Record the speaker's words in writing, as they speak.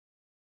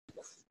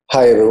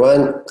Hi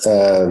everyone,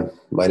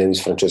 my name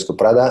is Francesco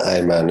Prada.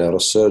 I'm a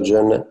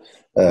neurosurgeon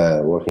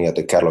working at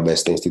the Carlo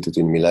Besta Institute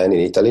in Milan,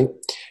 in Italy.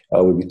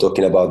 We'll be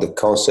talking about the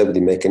concept, the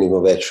mechanism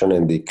of action,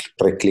 and the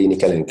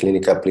preclinical and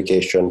clinical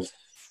application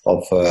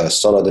of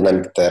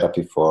sonodynamic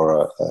therapy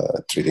for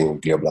treating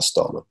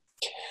glioblastoma.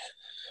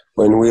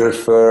 When we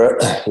refer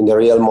in the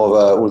realm of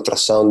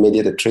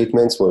ultrasound-mediated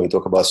treatments, when we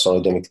talk about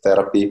sonodynamic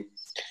therapy,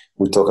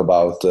 we talk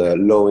about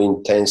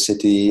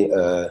low-intensity,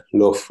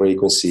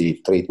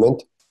 low-frequency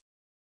treatment.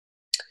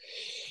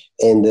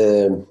 And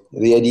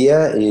the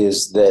idea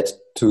is that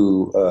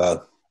to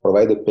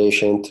provide the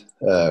patient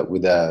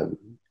with a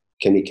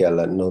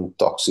chemical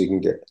non-toxic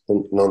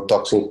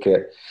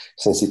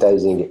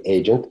sensitizing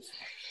agent,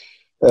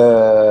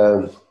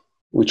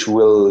 which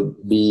will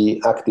be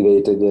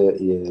activated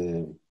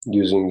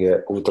using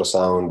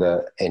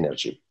ultrasound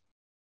energy.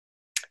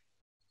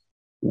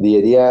 The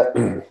idea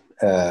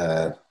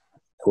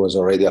was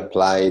already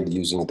applied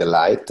using the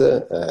light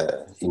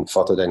in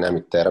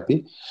photodynamic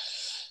therapy.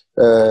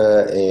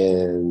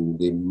 And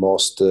the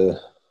most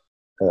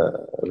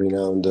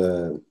renowned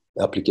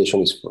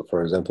application is,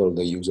 for example,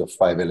 the use of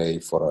 5-LA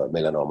for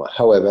melanoma.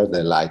 However,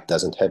 the light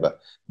doesn't have a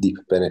deep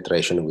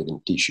penetration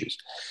within tissues.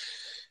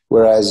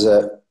 Whereas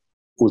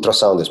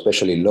ultrasound,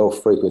 especially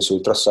low-frequency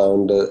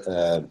ultrasound,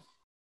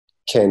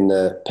 can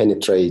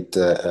penetrate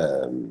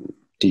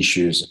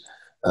tissues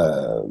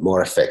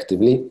more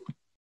effectively,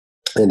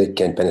 and it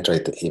can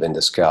penetrate even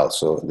the skull.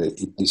 So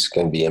this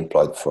can be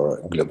employed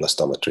for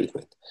glioblastoma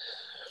treatment.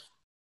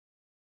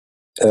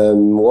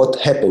 What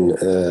happened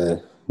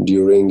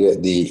during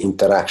the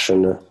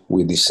interaction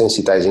with the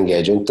sensitizing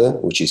agent,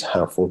 which is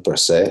harmful per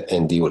se,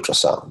 and the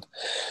ultrasound?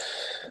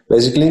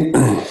 Basically,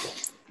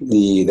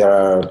 there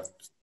are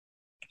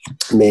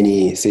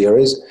many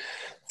theories.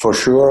 For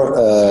sure,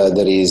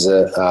 there is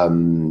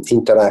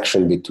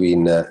interaction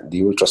between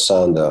the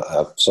ultrasound,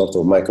 a sort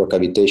of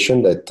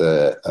microcavitation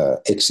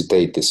that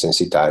excitate the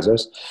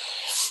sensitizers,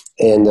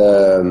 and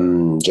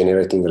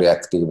generating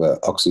reactive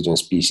oxygen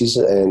species,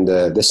 and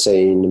the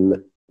same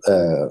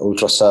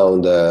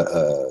ultrasound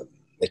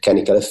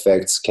mechanical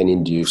effects can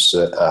induce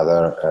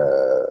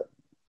other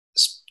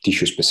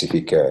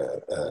tissue-specific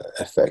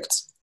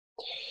effects.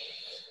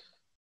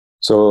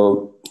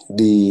 So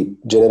the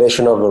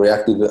generation of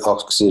reactive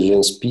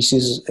oxygen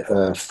species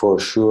for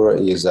sure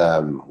is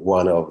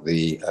one of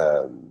the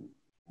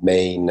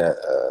main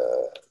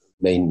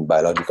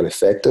biological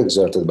effects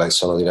exerted by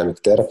sonodynamic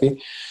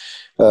therapy.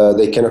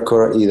 They can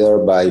occur either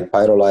by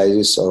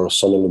pyrolysis or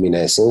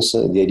sonoluminescence.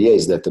 The idea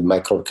is that the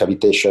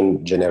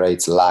microcavitation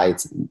generates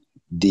light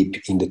deep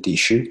in the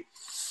tissue,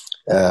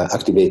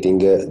 activating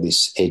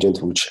this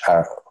agent, which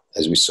are,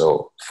 as we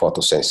saw,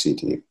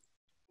 photosensitive.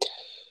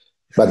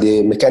 But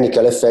the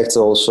mechanical effects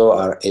also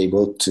are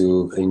able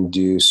to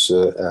induce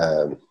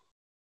an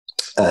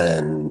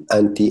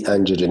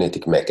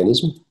anti-angiogenetic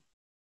mechanism.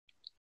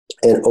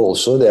 And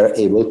also they are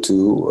able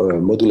to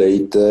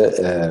modulate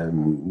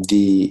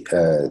the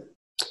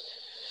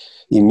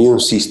immune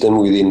system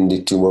within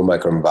the tumor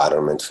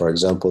microenvironment. For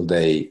example,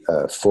 they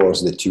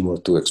force the tumor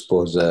to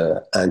expose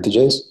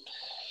antigens,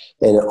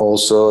 and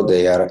also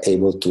they are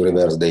able to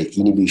reverse the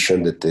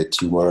inhibition that the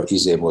tumor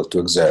is able to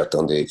exert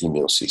on the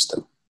immune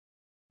system.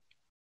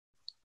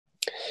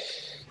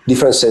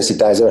 Different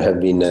sensitizers have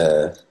been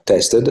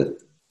tested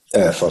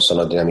for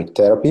sonodynamic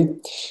therapy.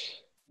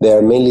 They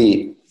are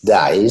mainly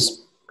dyes,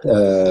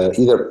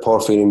 either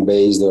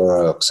porphyrin-based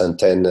or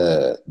xanthan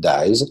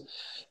dyes.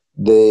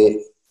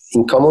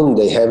 In common,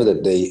 they have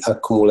that they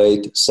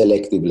accumulate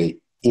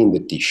selectively in the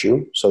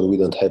tissue, so we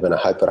don't have a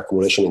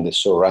hyperaccumulation in the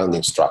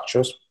surrounding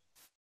structures.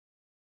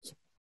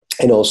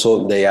 And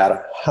also, they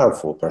are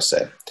harmful per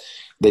se.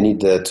 They need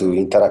to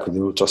interact with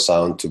the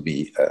ultrasound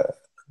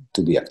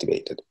to be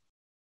activated.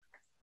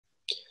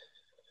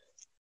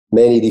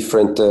 Many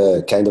different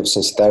kind of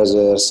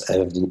sensitizers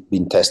have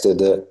been tested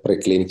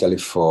preclinically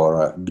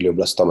for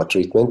glioblastoma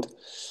treatment.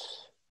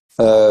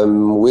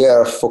 We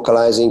are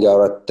focalizing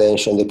our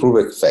attention, they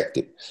prove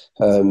effective,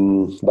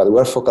 but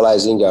we're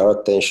focalizing our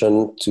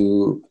attention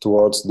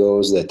towards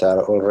those that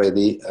are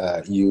already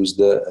used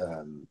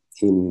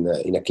in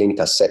a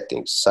clinical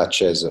setting,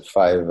 such as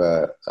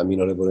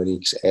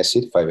 5-aminolevulinic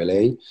acid,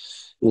 5-LA,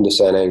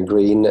 indocyanine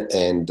green,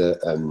 and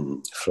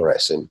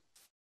Fluorescein.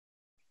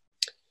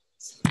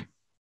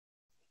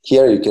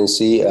 Here you can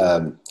see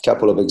a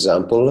couple of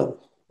examples,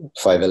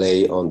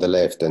 5-LA on the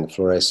left and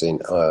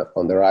Fluorescein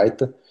on the right.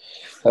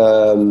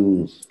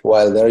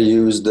 While they're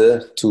used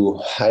to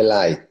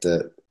highlight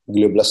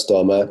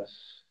glioblastoma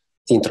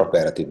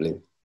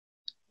intraoperatively.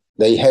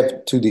 They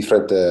have two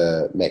different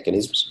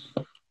mechanisms.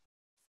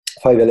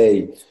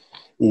 5-LA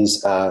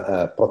is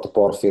a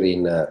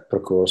protoporphyrin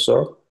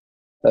precursor.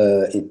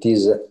 It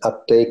is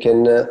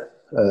uptaken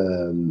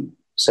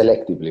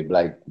selectively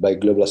by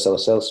glioblastoma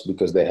cells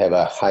because they have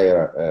a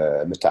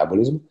higher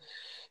metabolism.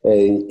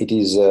 It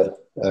is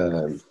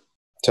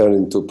turned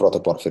into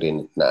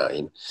protoporphyrin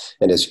 9.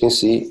 And as you can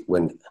see,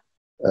 when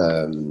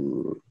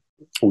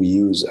we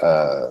use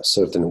a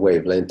certain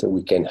wavelength,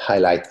 we can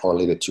highlight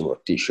only the tumor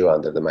tissue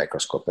under the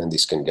microscope, and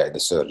this can guide the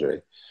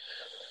surgery.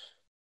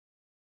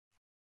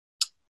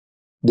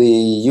 The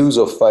use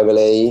of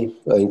 5LA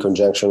in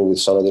conjunction with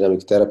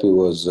sonodynamic therapy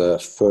was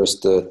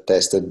first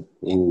tested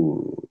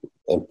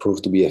and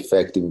proved to be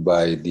effective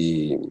by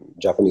the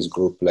Japanese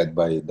group led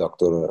by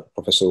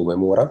Professor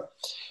Umemura.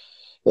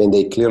 And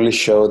they clearly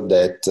showed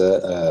that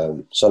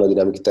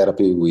sonodynamic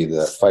therapy with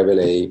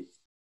 5LA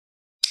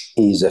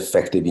is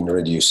effective in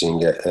reducing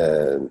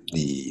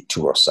the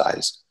tumor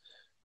size.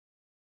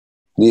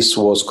 This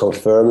was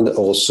confirmed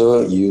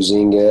also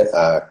using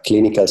a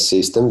clinical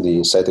system, the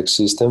Incytec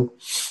system,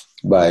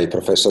 by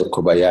Professor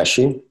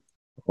Kobayashi,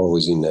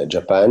 always in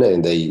Japan,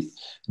 and they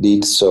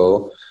did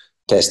so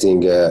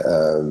testing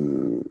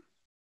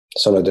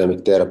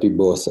sonodynamic therapy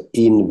both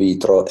in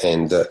vitro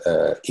and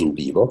in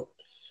vivo.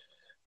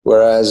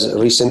 Whereas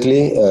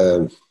recently,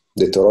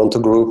 the Toronto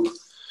group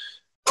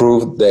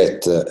proved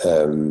that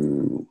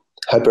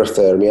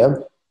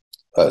hyperthermia,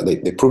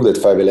 they proved that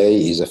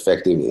 5LA is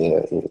effective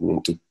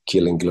into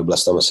killing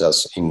glioblastoma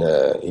cells in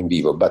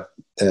vivo,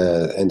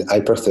 and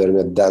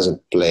hyperthermia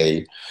doesn't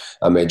play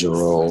a major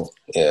role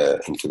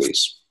into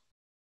this.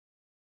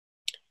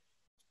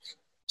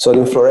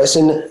 Sodium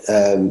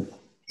fluorescein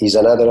is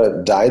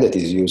another dye that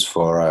is used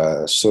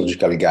for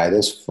surgical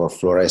guidance, for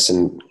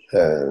fluorescence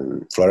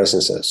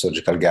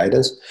surgical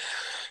guidance.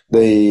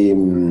 The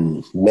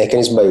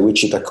mechanism by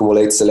which it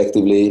accumulates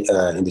selectively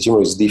in the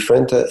tumor is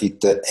different.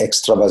 It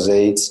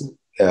extravasates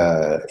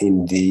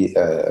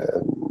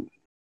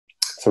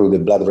through the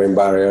blood-brain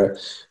barrier,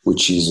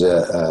 which is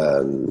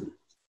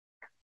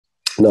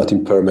not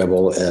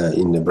impermeable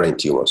in the brain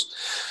tumors.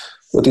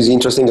 What is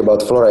interesting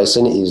about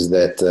fluorescein is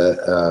that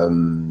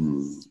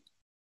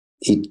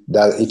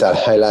it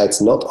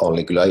highlights not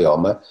only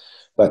glioma,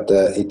 but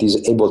it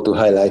is able to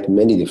highlight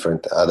many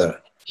different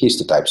other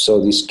histotypes. So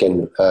this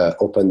can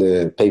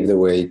pave the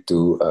way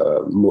to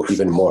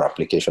even more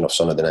application of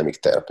sonodynamic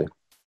therapy.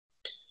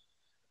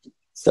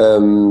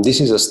 This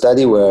is a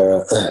study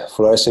where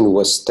fluorescein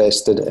was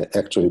tested,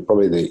 actually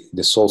probably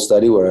the sole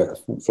study where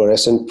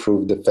fluorescein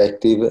proved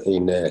effective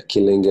in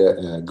killing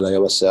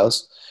glioma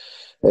cells.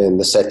 And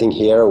the setting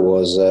here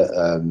was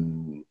a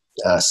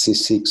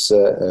C6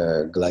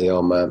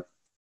 glioma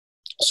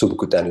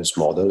subcutaneous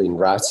model in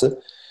rats,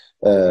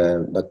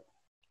 but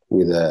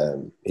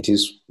it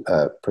is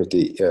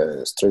pretty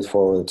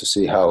straightforward to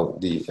see how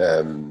the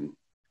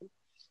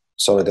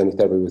sonodynamic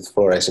therapy with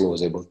fluorescein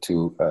was able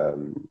to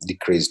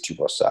decrease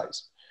tumor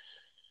size.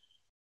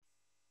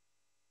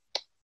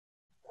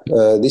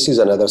 This is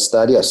another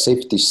study, a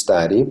safety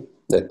study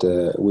that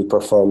we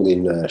performed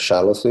in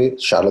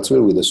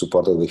Charlottesville with the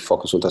support of the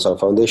Focused Ultrasound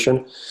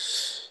Foundation.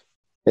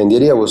 And the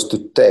idea was to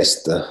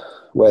test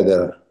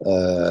whether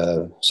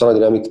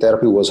sonodynamic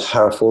therapy was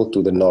harmful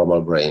to the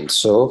normal brain.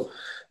 So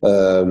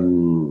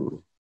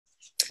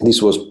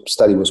this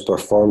study was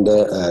performed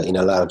in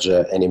a large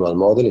animal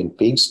model in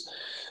pigs.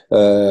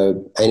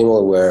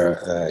 Animals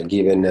were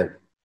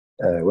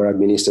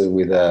administered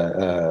with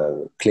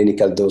a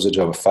clinical dosage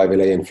of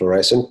 5LA and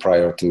fluorescein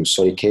prior to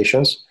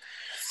sonications.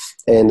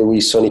 And we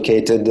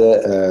sonicated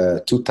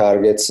two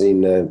targets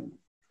in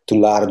two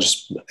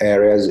large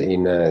areas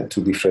in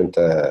two different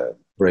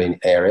brain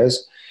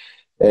areas.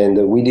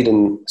 And we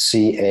didn't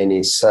see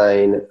any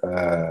sign,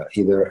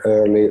 either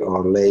early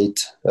or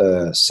late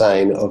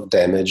sign of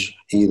damage,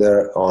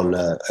 either on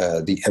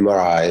the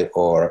MRI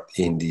or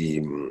in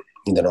the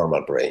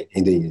normal brain,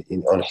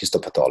 on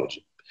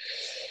histopathology.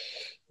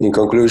 In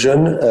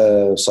conclusion,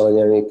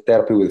 sonodynamic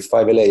therapy with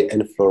 5LA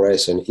and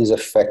fluorescein is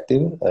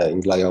effective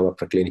in glioma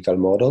preclinical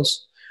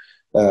models.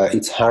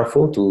 It's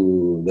harmful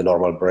to the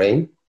normal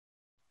brain,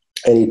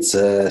 and it's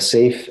a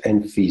safe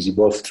and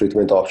feasible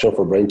treatment option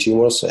for brain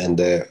tumors, and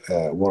the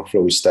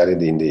workflow we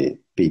studied in the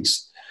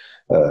pigs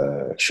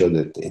showed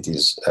that it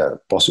is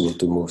possible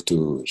to move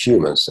to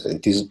humans.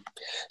 It is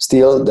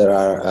still, there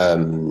are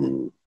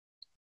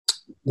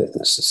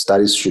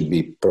investigation should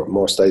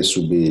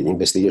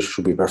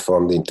be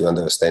performed into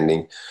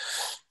understanding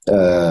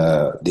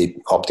the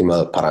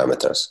optimal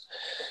parameters.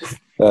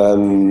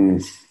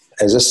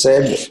 As I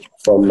said,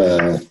 from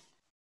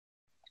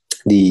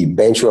the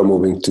bench we're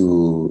moving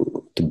to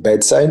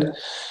bedside,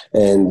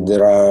 and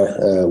there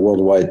are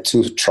worldwide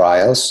 2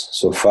 trials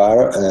so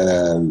far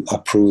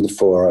approved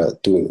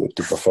to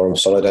perform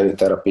sonodynamic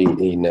therapy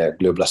in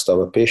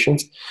glioblastoma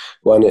patients.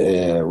 One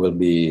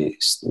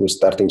we're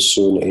starting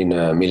soon in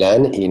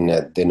Milan in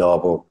de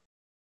novo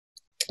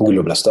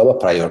glioblastoma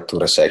prior to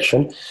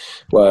resection,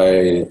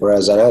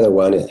 whereas another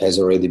one has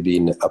already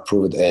been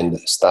approved and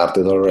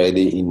started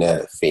already in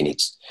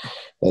Phoenix.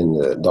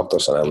 And Dr.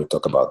 Sana will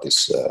talk about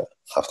this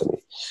after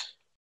me.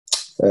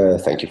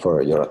 Thank you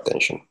for your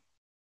attention.